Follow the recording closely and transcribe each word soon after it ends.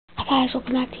Guys,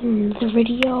 welcome back to the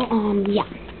video.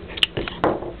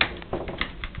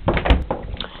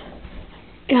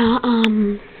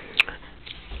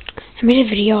 I made a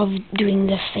video of doing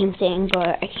the same thing, but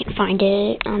I can't find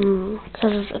it,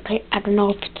 because I don't know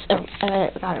if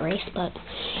it's, got erased, but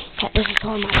yeah, this is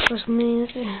all my Christmas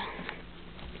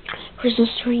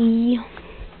tree,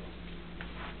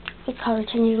 the color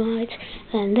changing lights,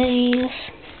 and this,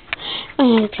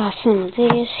 and I've got some of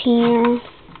this here.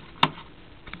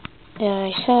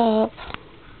 Ice up.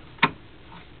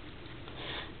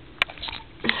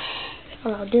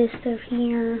 All this stuff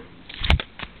here.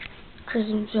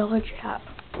 Christmas village that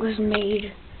was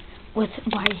made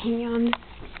by hand.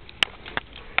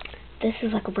 This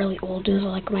is like a really old. This is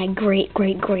like my great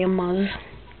grandma's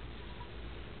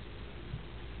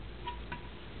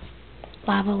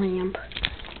lava lamp,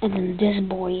 and then this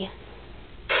boy.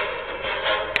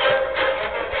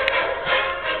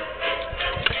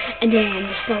 And then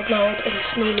the snow globe and the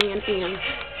snowman and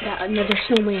got another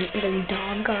snowman and then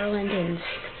dog garland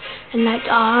and that's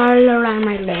all around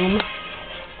my room.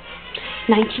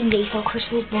 19 days till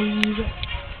Christmas, boys.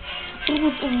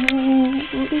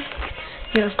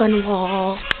 Nerf gun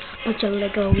wall, bunch of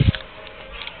Legos.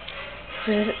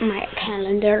 Here's my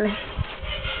calendar.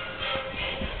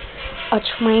 A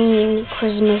train,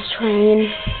 Christmas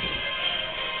train.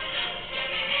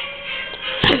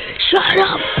 Shut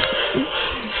up!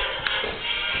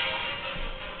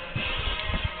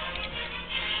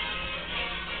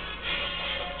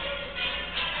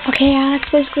 Okay, yeah,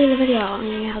 that's basically the video.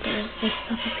 Yeah, there's this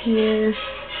stuff up here.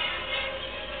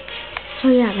 So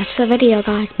yeah, that's the video,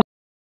 guys.